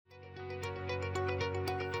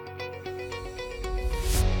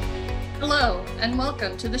Hello, and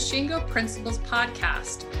welcome to the Shingo Principles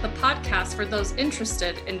Podcast, the podcast for those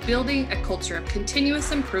interested in building a culture of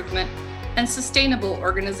continuous improvement and sustainable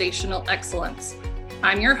organizational excellence.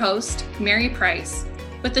 I'm your host, Mary Price,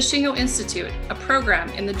 with the Shingo Institute, a program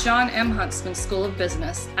in the John M. Huntsman School of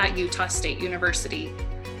Business at Utah State University.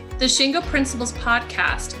 The Shingo Principles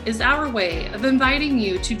Podcast is our way of inviting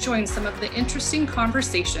you to join some of the interesting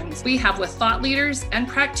conversations we have with thought leaders and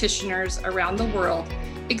practitioners around the world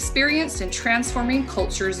experienced in transforming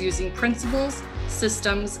cultures using principles,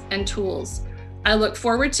 systems, and tools. I look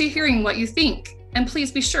forward to hearing what you think, and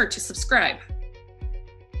please be sure to subscribe.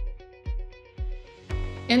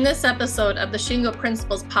 In this episode of the Shingo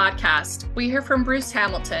Principles Podcast, we hear from Bruce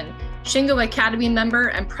Hamilton, Shingo Academy member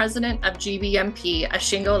and president of GBMP, a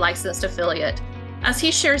Shingo licensed affiliate, as he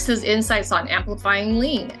shares his insights on amplifying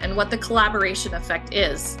lean and what the collaboration effect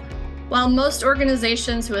is. While most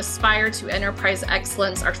organizations who aspire to enterprise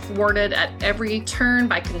excellence are thwarted at every turn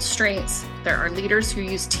by constraints, there are leaders who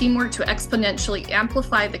use teamwork to exponentially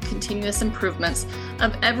amplify the continuous improvements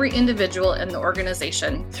of every individual in the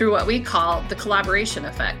organization through what we call the collaboration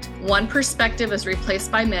effect. One perspective is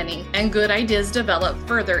replaced by many, and good ideas develop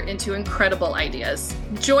further into incredible ideas.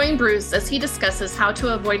 Join Bruce as he discusses how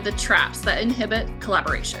to avoid the traps that inhibit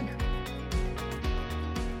collaboration.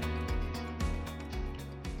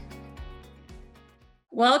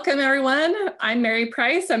 Welcome, everyone. I'm Mary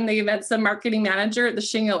Price. I'm the Events and Marketing Manager at the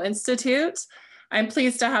Shingo Institute. I'm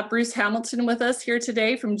pleased to have Bruce Hamilton with us here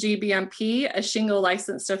today from GBMP, a Shingo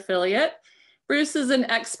licensed affiliate. Bruce is an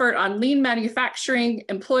expert on lean manufacturing,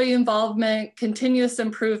 employee involvement, continuous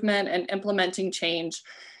improvement, and implementing change.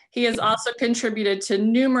 He has also contributed to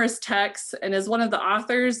numerous texts and is one of the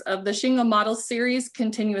authors of the Shingo Model Series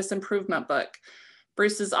Continuous Improvement book.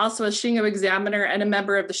 Bruce is also a Shingo examiner and a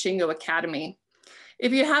member of the Shingo Academy.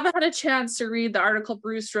 If you haven't had a chance to read the article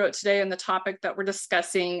Bruce wrote today on the topic that we're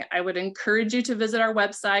discussing, I would encourage you to visit our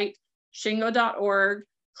website, shingo.org,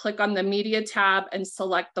 click on the media tab and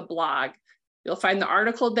select the blog. You'll find the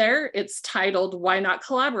article there. It's titled, Why Not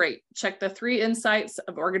Collaborate? Check the 3 insights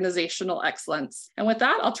of organizational excellence. And with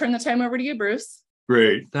that, I'll turn the time over to you, Bruce.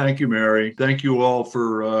 Great. Thank you, Mary. Thank you all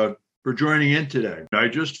for joining in today. I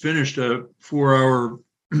just finished a 4-hour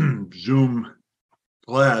Zoom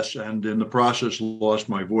class and in the process lost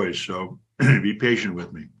my voice. So be patient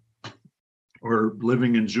with me. Or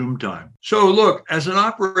living in Zoom time. So look, as an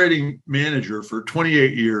operating manager for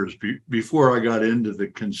 28 years before I got into the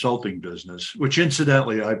consulting business, which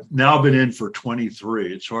incidentally, I've now been in for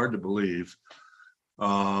 23. It's hard to believe.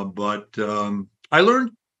 But I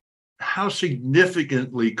learned how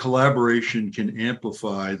significantly collaboration can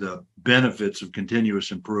amplify the benefits of continuous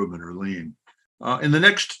improvement or lean. In the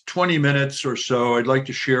next 20 minutes or so, I'd like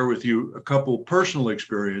to share with you a couple personal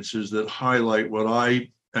experiences that highlight what I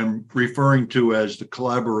am referring to as the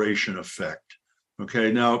collaboration effect.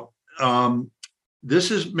 Okay, now,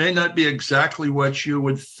 this may not be exactly what you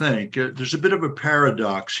would think. There's a bit of a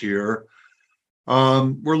paradox here.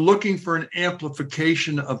 We're looking for an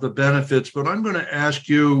amplification of the benefits, but I'm going to ask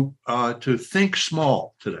you to think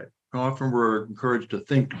small today. Often we're encouraged to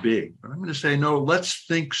think big, but I'm going to say, no, let's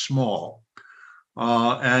think small.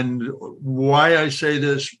 And why I say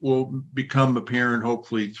this will become apparent,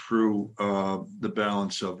 hopefully, through the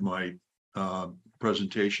balance of my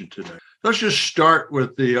presentation today. Let's just start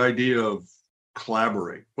with the idea of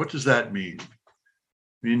collaborate. What does that mean?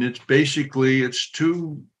 I mean, it's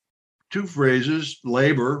two phrases: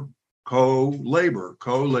 labor,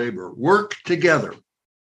 co-labor, work together.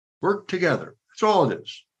 Work together. That's all it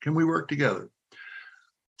is. Can we work together?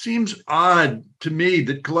 Seems odd to me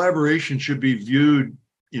that collaboration should be viewed,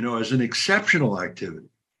 as an exceptional activity,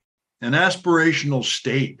 an aspirational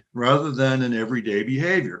state, rather than an everyday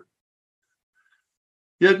behavior.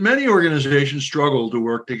 Yet many organizations struggle to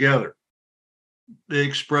work together. They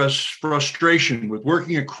express frustration with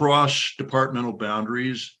working across departmental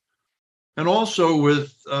boundaries and also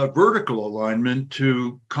with vertical alignment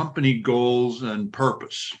to company goals and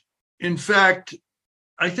purpose. In fact,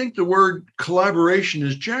 I think the word collaboration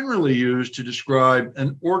is generally used to describe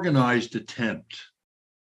an organized attempt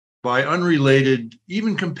by unrelated,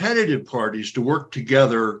 even competitive parties to work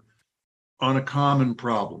together on a common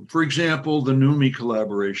problem. For example, the NUMMI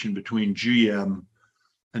collaboration between GM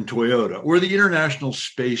and Toyota, or the International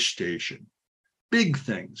Space Station. Big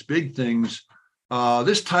things.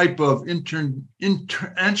 This type of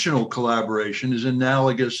intentional collaboration is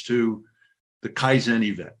analogous to the Kaizen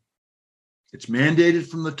event. It's mandated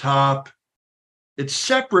from the top. It's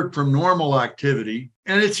separate from normal activity,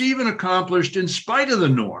 and it's even accomplished in spite of the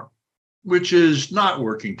norm, which is not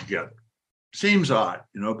working together. seems odd,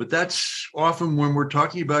 but that's often when we're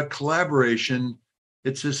talking about collaboration,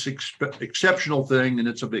 it's this exceptional thing and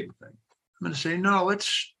it's a big thing. I'm going to say, no,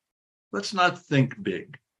 let's not think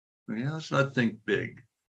big. Let's not think big.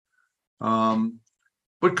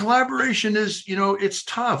 But collaboration is, it's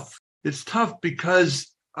tough. It's tough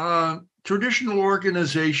because traditional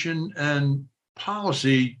organization and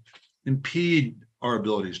policy impede our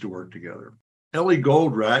abilities to work together. Ellie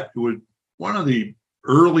Goldratt, who was one of the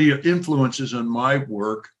early influences on my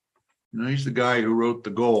work, he's the guy who wrote The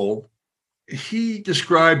Goal. He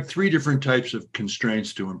described 3 different types of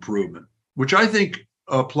constraints to improvement, which I think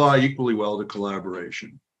apply equally well to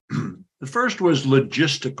collaboration. The first was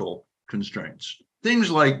logistical constraints.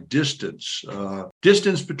 Things like distance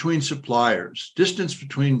between suppliers, distance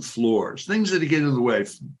between floors, things that get in the way,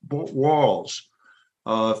 walls,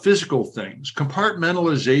 physical things,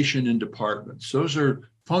 compartmentalization in departments. Those are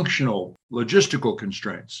functional, logistical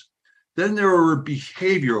constraints. Then there are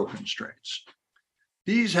behavioral constraints.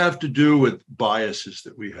 These have to do with biases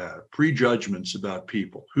that we have, prejudgments about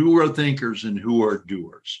people, who are thinkers and who are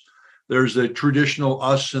doers. There's the traditional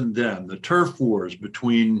us and them, the turf wars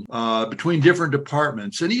between different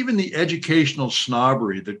departments, and even the educational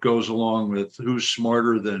snobbery that goes along with who's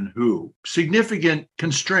smarter than who. Significant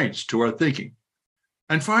constraints to our thinking.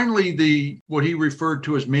 And finally, what he referred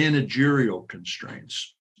to as managerial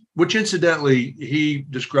constraints, which incidentally he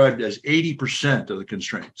described as 80% of the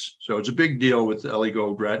constraints. So it's a big deal with Ellie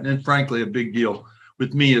Goldratt, and frankly, a big deal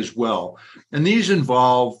with me as well. And these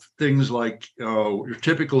involve things like your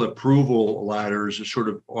typical approval ladders, a sort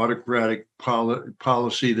of autocratic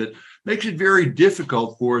policy that makes it very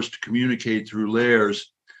difficult for us to communicate through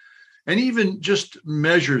layers, and even just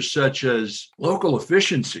measures such as local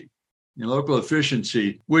efficiency,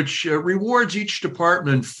 which rewards each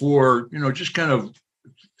department for, just kind of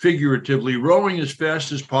figuratively rowing as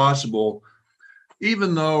fast as possible,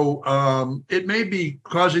 even though it may be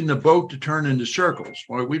causing the boat to turn into circles.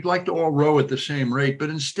 Well, we'd like to all row at the same rate,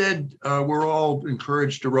 but instead we're all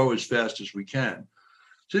encouraged to row as fast as we can.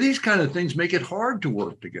 So these kind of things make it hard to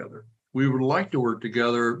work together. We would like to work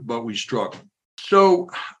together, but we struggle. So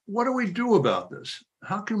what do we do about this?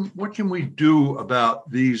 What can we do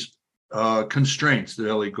about these constraints that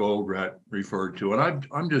Ellie Goldratt referred to? And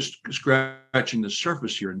I'm just scratching the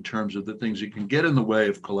surface here in terms of the things that can get in the way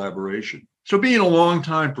of collaboration. So being a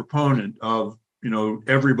longtime proponent of,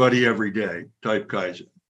 everybody, every day type Kaizen,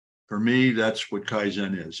 for me, that's what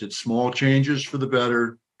Kaizen is. It's small changes for the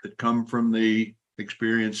better that come from the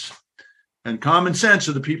experience and common sense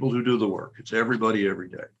of the people who do the work. It's everybody, every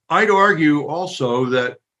day. I'd argue also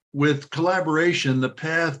that with collaboration, the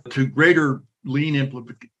path to greater lean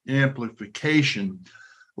amplification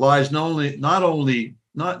lies not in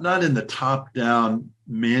the top-down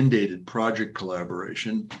mandated project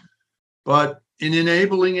collaboration, but in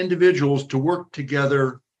enabling individuals to work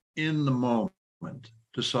together in the moment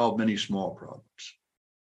to solve many small problems.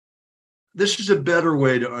 This is a better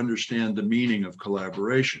way to understand the meaning of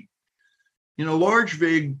collaboration. Large,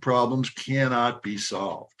 vague problems cannot be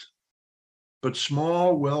solved, but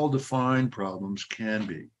small, well-defined problems can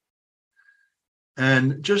be.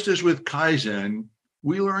 And just as with Kaizen,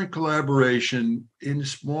 we learn collaboration in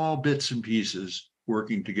small bits and pieces,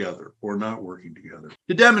 working together or not working together.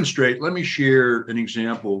 To demonstrate, let me share an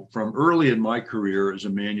example from early in my career as a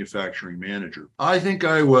manufacturing manager. I think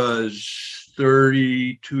I was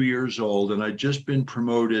 32 years old, and I'd just been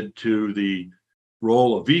promoted to the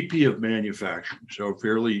role of VP of manufacturing, so a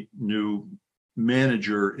fairly new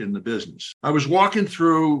manager in the business. I was walking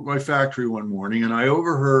through my factory one morning and I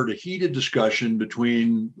overheard a heated discussion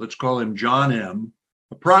between, let's call him John M.,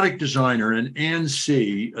 a product designer, and Ann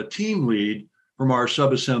C., a team lead from our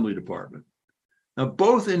sub-assembly department. Now,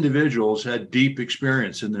 both individuals had deep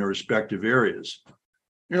experience in their respective areas,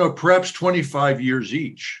 perhaps 25 years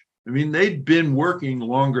each. They'd been working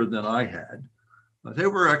longer than I had. They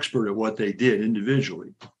were expert at what they did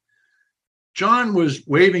individually. John was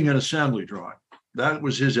waving an assembly drawing. That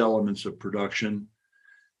was his elements of production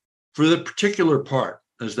for the particular part,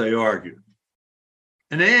 as they argued.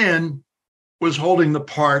 And Ann was holding the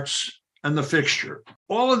parts and the fixture.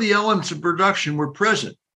 All of the elements of production were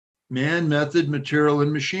present: man, method, material,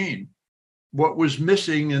 and machine. What was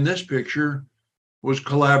missing in this picture was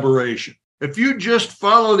collaboration. If you just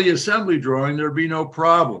follow the assembly drawing, there'd be no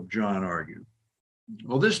problem, John argued.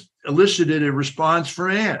 Well, this elicited a response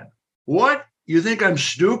from Ann. What? You think I'm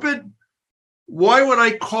stupid? Why would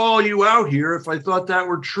I call you out here if I thought that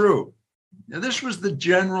were true? Now, this was the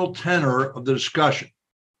general tenor of the discussion.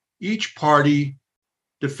 Each party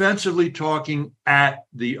defensively talking at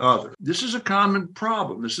the other. This is a common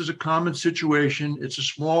problem. This is a common situation. It's a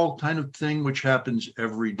small kind of thing which happens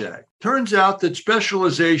every day. Turns out that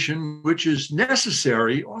specialization, which is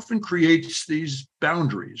necessary, often creates these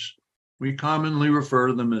boundaries. We commonly refer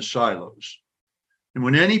to them as silos. And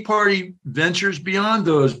when any party ventures beyond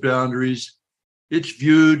those boundaries, it's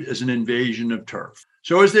viewed as an invasion of turf.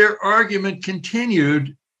 So as their argument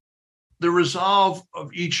continued, the resolve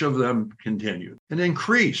of each of them continued and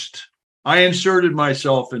increased. I inserted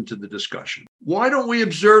myself into the discussion. Why don't we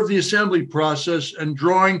observe the assembly process and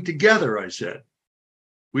drawing together, I said.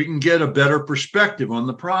 We can get a better perspective on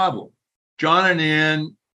the problem. John and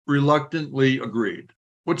Ann reluctantly agreed.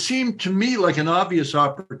 What seemed to me like an obvious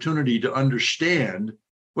opportunity to understand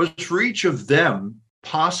was for each of them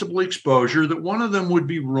possible exposure that one of them would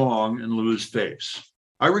be wrong and lose face.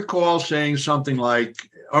 I recall saying something like,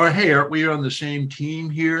 oh, hey, aren't we on the same team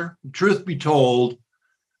here? Truth be told,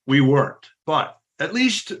 we weren't. But at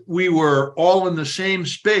least we were all in the same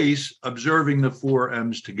space observing the four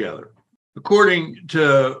M's together. According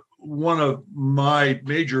to one of my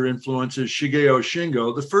major influences, Shigeo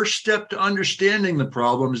Shingo, the first step to understanding the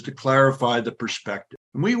problem is to clarify the perspective.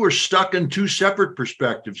 And we were stuck in two separate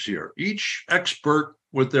perspectives here, each expert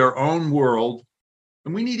with their own world.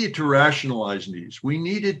 And we needed to rationalize these. We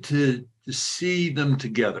needed to see them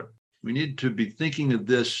together. We needed to be thinking of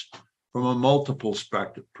this from a multiple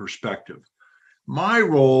perspective. My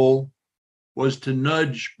role was to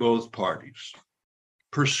nudge both parties,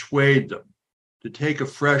 persuade them to take a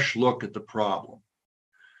fresh look at the problem,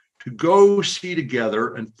 to go see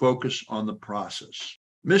together and focus on the process.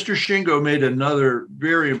 Mr. Shingo made another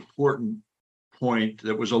very important point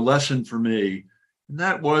that was a lesson for me. And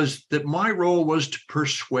that was that my role was to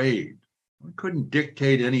persuade. I couldn't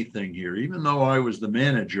dictate anything here, even though I was the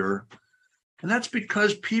manager. And that's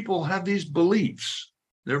because people have these beliefs.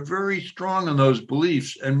 They're very strong in those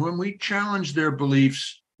beliefs. And when we challenge their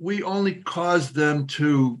beliefs, we only cause them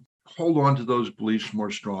to hold on to those beliefs more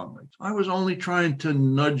strongly. I was only trying to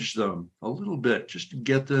nudge them a little bit just to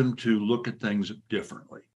get them to look at things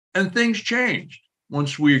differently. And things changed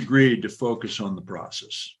once we agreed to focus on the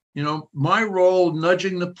process. My role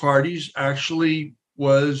nudging the parties actually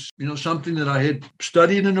was, something that I had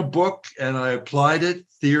studied in a book and I applied it,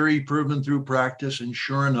 theory proven through practice. And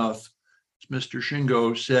sure enough, as Mr.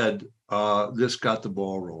 Shingo said, this got the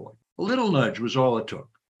ball rolling. A little nudge was all it took.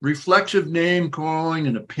 Reflexive name calling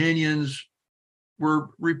and opinions were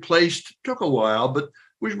replaced, took a while, but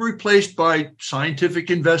was replaced by scientific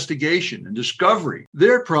investigation and discovery.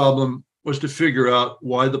 Their problem was to figure out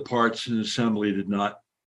why the parts in assembly did not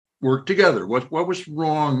work together. What was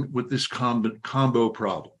wrong with this combo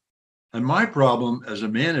problem? And my problem as a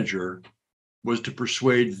manager was to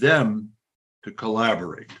persuade them to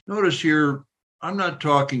collaborate. Notice here, I'm not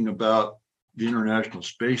talking about the International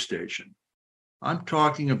Space Station. I'm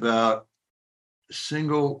talking about a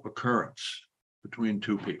single occurrence between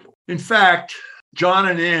two people. In fact, John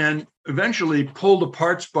and Ann eventually pulled a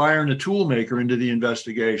parts buyer and a tool maker into the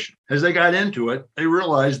investigation. As they got into it, they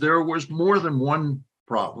realized there was more than one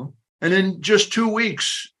problem. And in just 2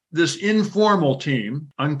 weeks, this informal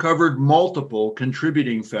team uncovered multiple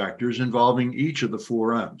contributing factors involving each of the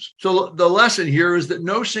four M's. So the lesson here is that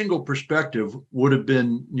no single perspective would have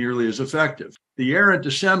been nearly as effective. The errant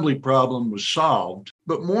assembly problem was solved,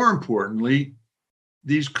 but more importantly,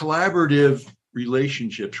 these collaborative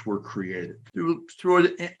relationships were created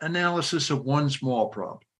through an analysis of one small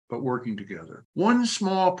problem, but working together. One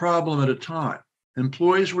small problem at a time.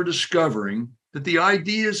 Employees were discovering that the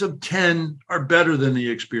ideas of 10 are better than the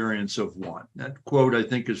experience of one. That quote, I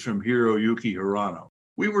think, is from Hiroyuki Hirano.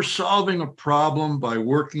 We were solving a problem by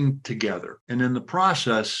working together, and in the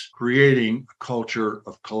process, creating a culture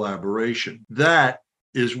of collaboration. That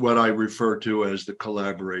is what I refer to as the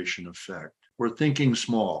collaboration effect. We're thinking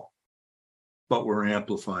small, but we're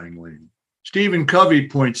amplifying lean. Stephen Covey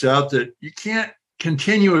points out that you can't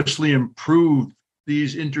continuously improve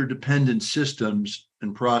these interdependent systems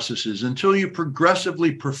and processes until you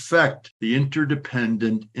progressively perfect the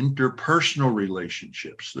interdependent interpersonal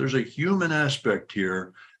relationships. There's a human aspect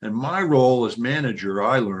here, and my role as manager,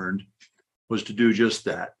 I learned, was to do just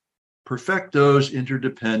that. Perfect those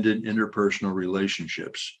interdependent interpersonal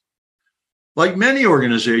relationships. Like many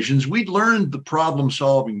organizations, we'd learned the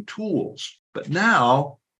problem-solving tools, but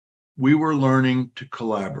now we were learning to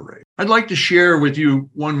collaborate. I'd like to share with you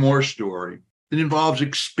one more story. It involves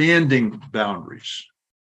expanding boundaries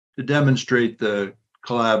to demonstrate the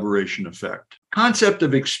collaboration effect. Concept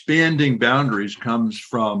of expanding boundaries comes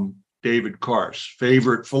from David Carse,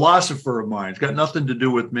 favorite philosopher of mine. It's got nothing to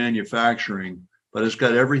do with manufacturing, but it's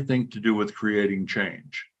got everything to do with creating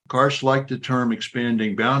change. Karst liked the term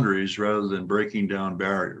expanding boundaries rather than breaking down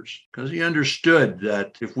barriers, because he understood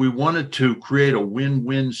that if we wanted to create a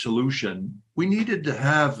win-win solution, we needed to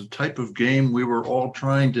have the type of game we were all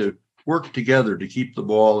trying to work together to keep the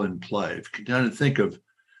ball in play. If you kind of think of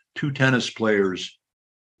two tennis players,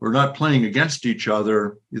 we're not playing against each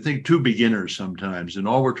other. You think two beginners sometimes, and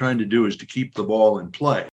all we're trying to do is to keep the ball in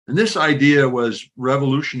play. And this idea was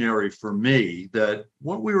revolutionary for me, that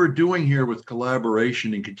what we were doing here with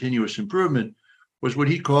collaboration and continuous improvement was what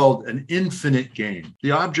he called an infinite game.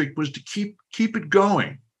 The object was to keep it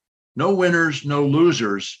going. No winners, no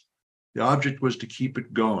losers. The object was to keep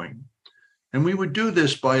it going. And we would do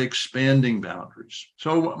this by expanding boundaries.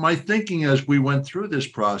 So my thinking as we went through this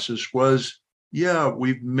process was, yeah,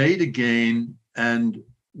 we've made a gain, and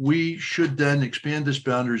we should then expand this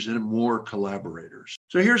boundaries into more collaborators.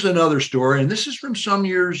 So here's another story, and this is from some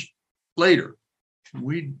years later.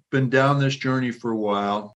 We'd been down this journey for a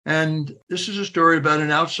while, and this is a story about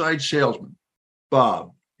an outside salesman,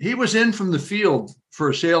 Bob. He was in from the field for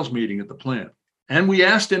a sales meeting at the plant, and we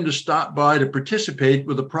asked him to stop by to participate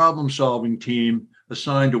with a problem-solving team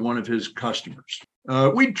assigned to one of his customers.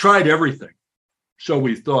 We'd tried everything, so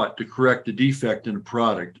we thought, to correct a defect in a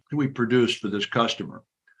product that we produced for this customer.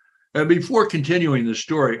 And before continuing the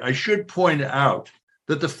story, I should point out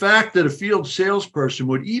that the fact that a field salesperson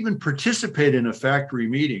would even participate in a factory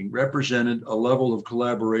meeting represented a level of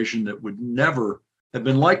collaboration that would never have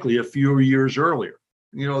been likely a few years earlier.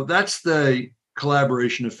 You know, that's the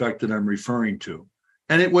collaboration effect that I'm referring to.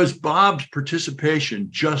 And it was Bob's participation,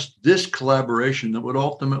 just this collaboration, that would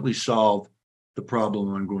ultimately solve the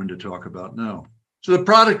problem I'm going to talk about now. So the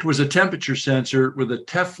product was a temperature sensor with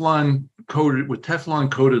Teflon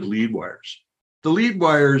coated lead wires. The lead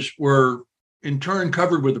wires were in turn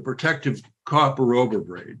covered with a protective copper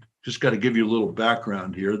overbraid. Just got to give you a little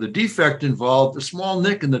background here. The defect involved a small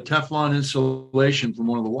nick in the Teflon insulation from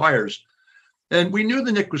one of the wires. And we knew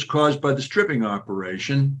the nick was caused by the stripping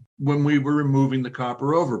operation when we were removing the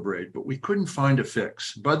copper overbraid, but we couldn't find a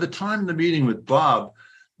fix. By the time of the meeting with Bob,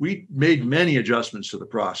 we made many adjustments to the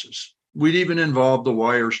process. We'd even involved the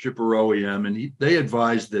wire stripper OEM, and they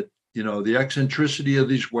advised that, you know, the eccentricity of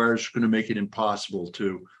these wires is going to make it impossible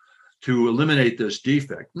to eliminate this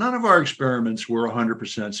defect. None of our experiments were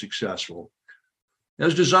 100% successful.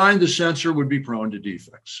 As designed, the sensor would be prone to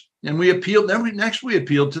defects. And we appealed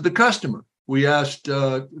to the customer. We asked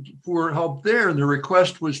for help there, and the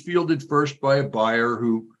request was fielded first by a buyer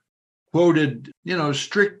who quoted,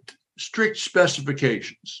 strict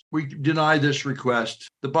specifications. We denied this request.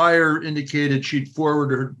 The buyer indicated she'd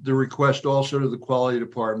forward the request also to the quality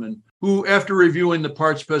department, who, after reviewing the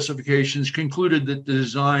part specifications, concluded that the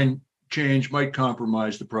design change might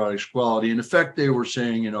compromise the product's quality. In effect, they were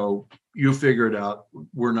saying, you figure it out.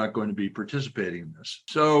 We're not going to be participating in this.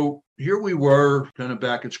 So here we were, kind of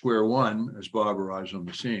back at square one as Bob arrives on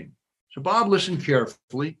the scene. So Bob listened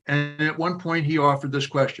carefully, and at one point he offered this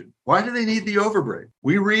question: why do they need the overbraid?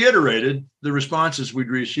 We reiterated the responses we'd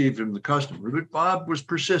received from the customer, but Bob was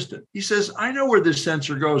persistent. He says, I know where this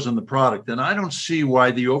sensor goes on the product, and I don't see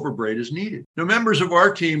why the overbraid is needed. Now, members of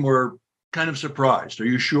our team were kind of surprised. Are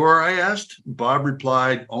you sure? I asked. Bob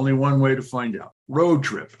replied, only one way to find out. Road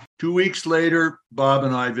trip. 2 weeks later, Bob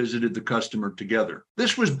and I visited the customer together.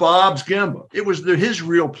 This was Bob's Gemba. It was his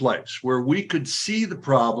real place where we could see the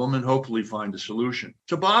problem and hopefully find a solution.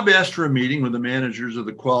 So Bob asked for a meeting with the managers of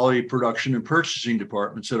the quality, production, and purchasing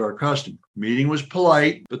departments at our customer. The meeting was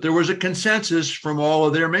polite, but there was a consensus from all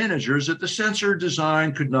of their managers that the sensor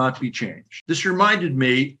design could not be changed. This reminded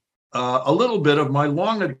me a little bit of my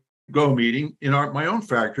long ago meeting in my own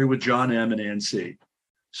factory with John M. and Ann C.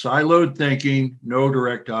 Siloed thinking, no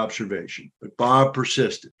direct observation. But Bob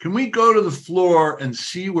persisted. Can we go to the floor and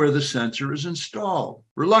see where the sensor is installed?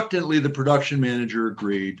 Reluctantly, the production manager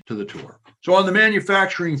agreed to the tour. So on the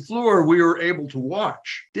manufacturing floor, we were able to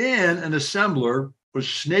watch. Dan, an assembler, was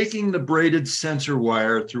snaking the braided sensor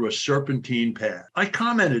wire through a serpentine pad. I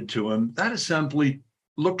commented to him, that assembly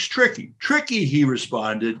looks tricky. Tricky, he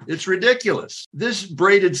responded. It's ridiculous. This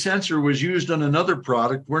braided sensor was used on another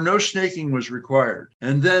product where no snaking was required.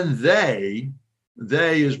 And then they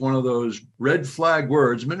is one of those red flag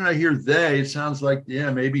words. The minute I hear they, it sounds like,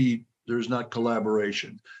 maybe there's not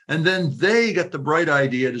collaboration. And then they got the bright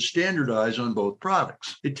idea to standardize on both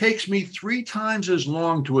products. It takes me 3 times as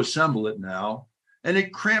long to assemble it now, and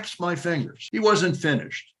it cramps my fingers. He wasn't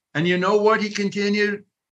finished. And you know what? He continued.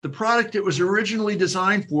 The product it was originally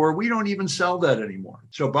designed for, we don't even sell that anymore.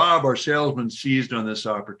 So Bob, our salesman, seized on this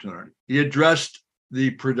opportunity. He addressed the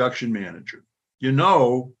production manager.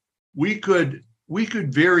 We could we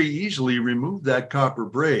could very easily remove that copper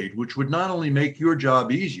braid, which would not only make your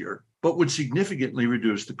job easier, but would significantly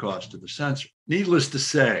reduce the cost of the sensor. Needless to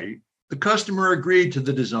say, the customer agreed to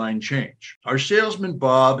the design change. Our salesman,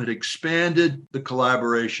 Bob, had expanded the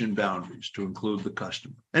collaboration boundaries to include the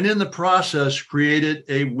customer, and in the process created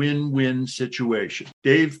a win-win situation.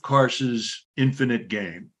 Dave Carson's infinite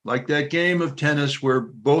game, like that game of tennis where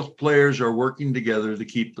both players are working together to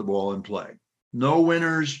keep the ball in play. No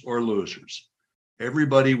winners or losers.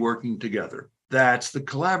 Everybody working together. That's the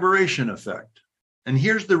collaboration effect. And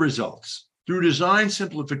here's the results. Through design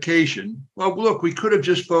simplification, well, look, we could have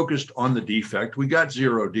just focused on the defect. We got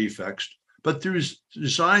 0 defects. But through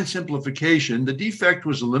design simplification, the defect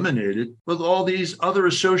was eliminated with all these other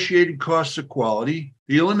associated costs of quality.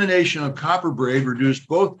 The elimination of copper braid reduced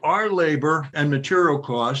both our labor and material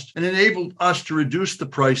costs and enabled us to reduce the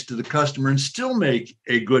price to the customer and still make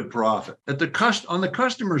a good profit. On the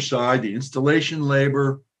customer side, the installation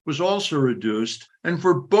labor was also reduced. And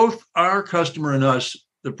for both our customer and us,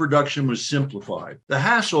 the production was simplified. The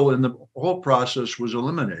hassle in the whole process was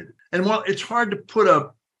eliminated. And while it's hard to put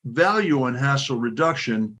a value on hassle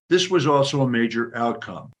reduction, this was also a major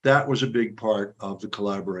outcome. That was a big part of the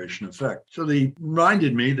collaboration effect. So they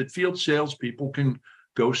reminded me that field salespeople can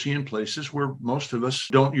go see in places where most of us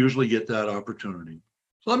don't usually get that opportunity.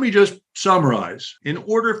 So let me just summarize. In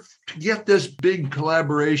order to get this big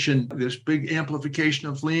collaboration, this big amplification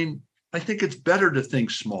of lean, I think it's better to think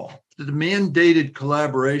small. The mandated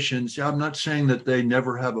collaborations, I'm not saying that they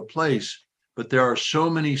never have a place, but there are so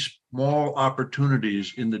many small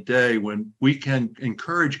opportunities in the day when we can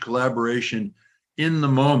encourage collaboration in the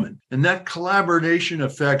moment. And that collaboration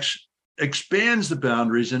expands the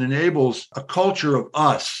boundaries and enables a culture of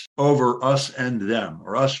us over us and them,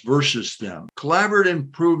 or us versus them. Collaborative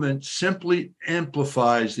improvement simply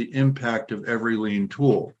amplifies the impact of every lean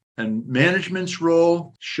tool. And management's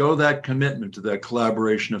role, show that commitment to that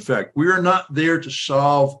collaboration effect. We are not there to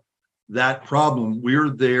solve that problem. We are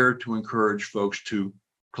there to encourage folks to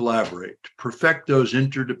collaborate, to perfect those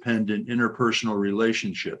interdependent interpersonal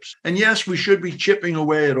relationships. And yes, we should be chipping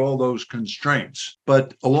away at all those constraints.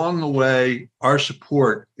 But along the way, our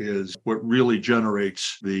support is what really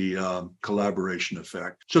generates the collaboration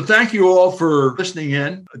effect. So thank you all for listening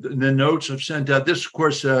in. The notes I've sent out. This, of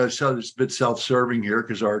course, is a bit self-serving here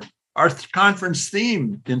because our conference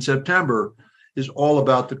theme in September is all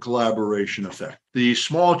about the collaboration effect. The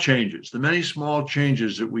small changes, the many small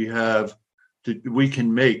changes that we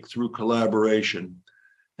can make through collaboration,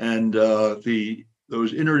 and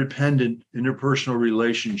those interdependent interpersonal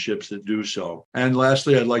relationships that do so. And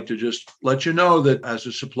lastly, I'd like to just let you know that as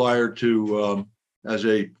a supplier to, as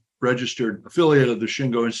a registered affiliate of the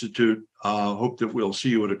Shingo Institute, hope that we'll see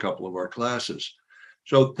you at a couple of our classes.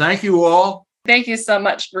 So thank you all. Thank you so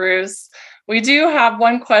much, Bruce. We do have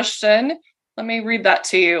one question. Let me read that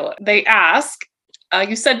to you. They ask,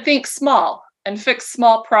 you said think small and fix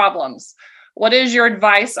small problems. What is your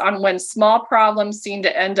advice on when small problems seem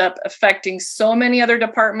to end up affecting so many other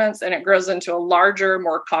departments and it grows into a larger,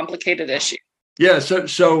 more complicated issue? Yeah,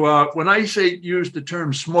 so when I say use the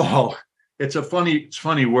term small, it's a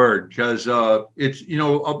funny word because it's,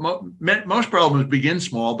 most problems begin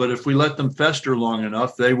small, but if we let them fester long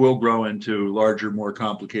enough, they will grow into larger, more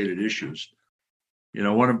complicated issues.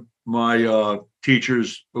 One of my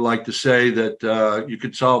teachers would like to say that you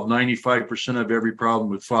could solve 95% of every problem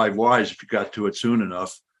with 5 whys if you got to it soon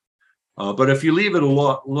enough. But if you leave it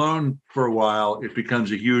alone for a while, it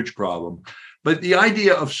becomes a huge problem. But the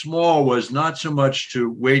idea of small was not so much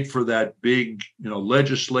to wait for that big,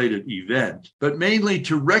 legislative event, but mainly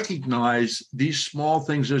to recognize these small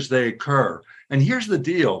things as they occur. And here's the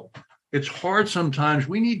deal. It's hard sometimes.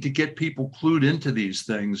 We need to get people clued into these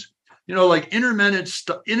things. Like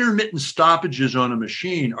intermittent stoppages on a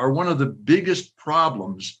machine are one of the biggest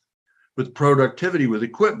problems with productivity with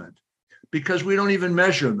equipment because we don't even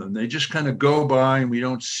measure them. They just kind of go by and we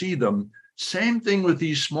don't see them. Same thing with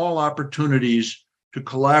these small opportunities to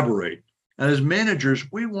collaborate. And as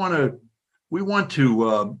managers, we want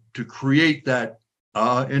to create that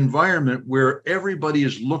environment where everybody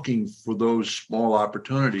is looking for those small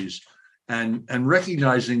opportunities and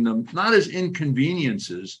recognizing them not as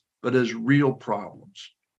inconveniences, but as real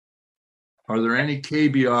problems. Are there any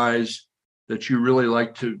KBIs that you really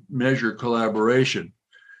like to measure collaboration?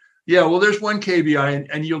 Yeah, well, there's one KBI,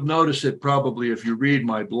 and you'll notice it probably if you read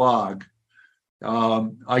my blog.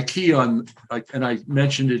 I key on, and I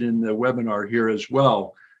mentioned it in the webinar here as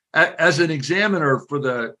well. As an examiner for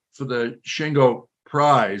the Shingo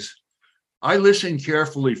Prize, I listen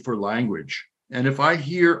carefully for language. And if I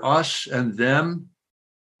hear us and them,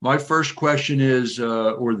 my first question is,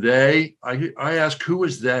 or they, I ask, who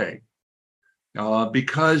is they?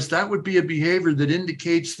 Because that would be a behavior that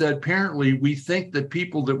indicates that apparently we think that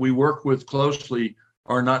people that we work with closely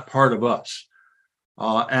are not part of us.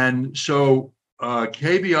 And so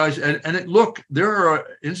KBIs, look, there are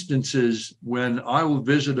instances when I will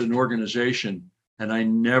visit an organization and I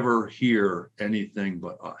never hear anything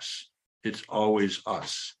but us. It's always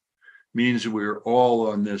us. Means that we're all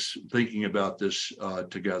on this, thinking about this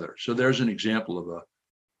together. So there's an example of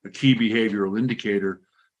a key behavioral indicator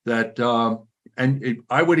that,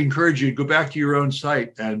 I would encourage you to go back to your own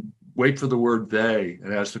site and wait for the word they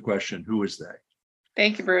and ask the question, who is they?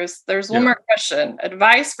 Thank you, Bruce. There's one more question.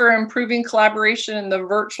 Advice for improving collaboration in the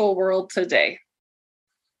virtual world today.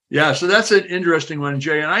 Yeah, so that's an interesting one,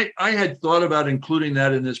 Jay. And I had thought about including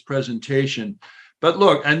that in this presentation. But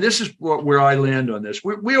look, and this is where I land on this.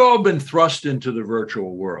 We all been thrust into the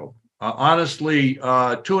virtual world. Honestly,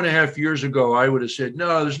 2.5 years ago, I would have said,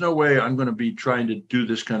 no, there's no way I'm going to be trying to do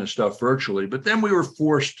this kind of stuff virtually. But then we were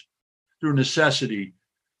forced through necessity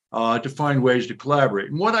to find ways to collaborate.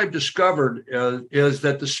 And what I've discovered is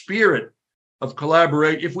that the spirit of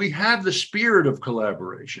collaborate, if we have the spirit of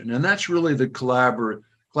collaboration, and that's really the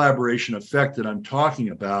collaboration effect that I'm talking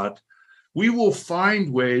about, we will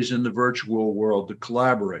find ways in the virtual world to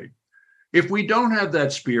collaborate. If we don't have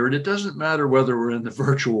that spirit, it doesn't matter whether we're in the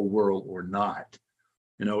virtual world or not.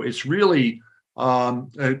 It's really,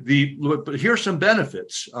 but here's some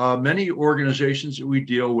benefits. Many organizations that we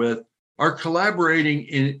deal with are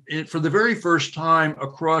collaborating in for the very first time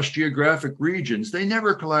across geographic regions. They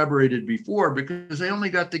never collaborated before because they only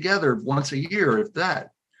got together once a year, if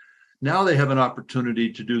that. Now they have an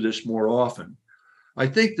opportunity to do this more often. I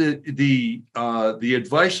think that the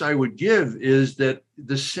advice I would give is that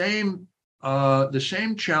the same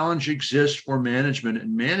challenge exists for management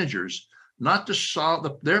and managers, not to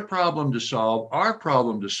solve their problem to solve, our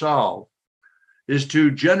problem to solve, is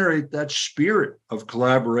to generate that spirit of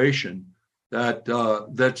collaboration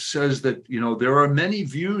that says that there are many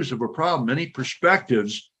views of a problem, many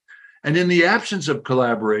perspectives, and in the absence of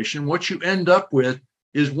collaboration, what you end up with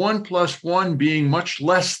is 1 + 1 being much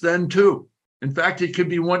less than 2. In fact, it could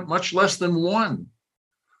be much less than 1.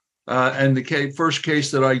 And the first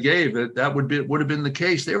case that I gave, that would have been the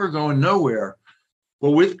case. They were going nowhere.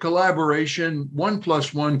 But with collaboration, 1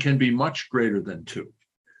 + 1 can be much greater than 2.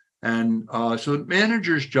 And so the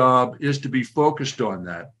manager's job is to be focused on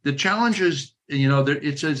that. The challenge is,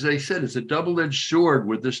 it's, as I said, it's a double-edged sword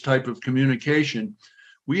with this type of communication.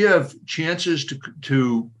 We have chances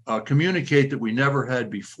to communicate that we never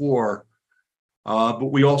had before,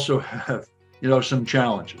 but we also have some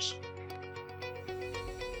challenges.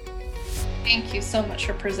 Thank you so much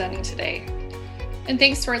for presenting today. And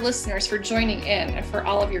thanks to our listeners for joining in and for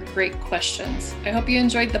all of your great questions. I hope you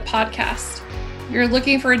enjoyed the podcast. If you're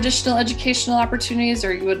looking for additional educational opportunities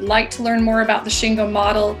or you would like to learn more about the Shingo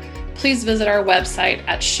model, please visit our website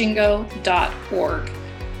at shingo.org.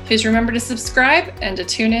 Please remember to subscribe and to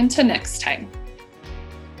tune in to next time.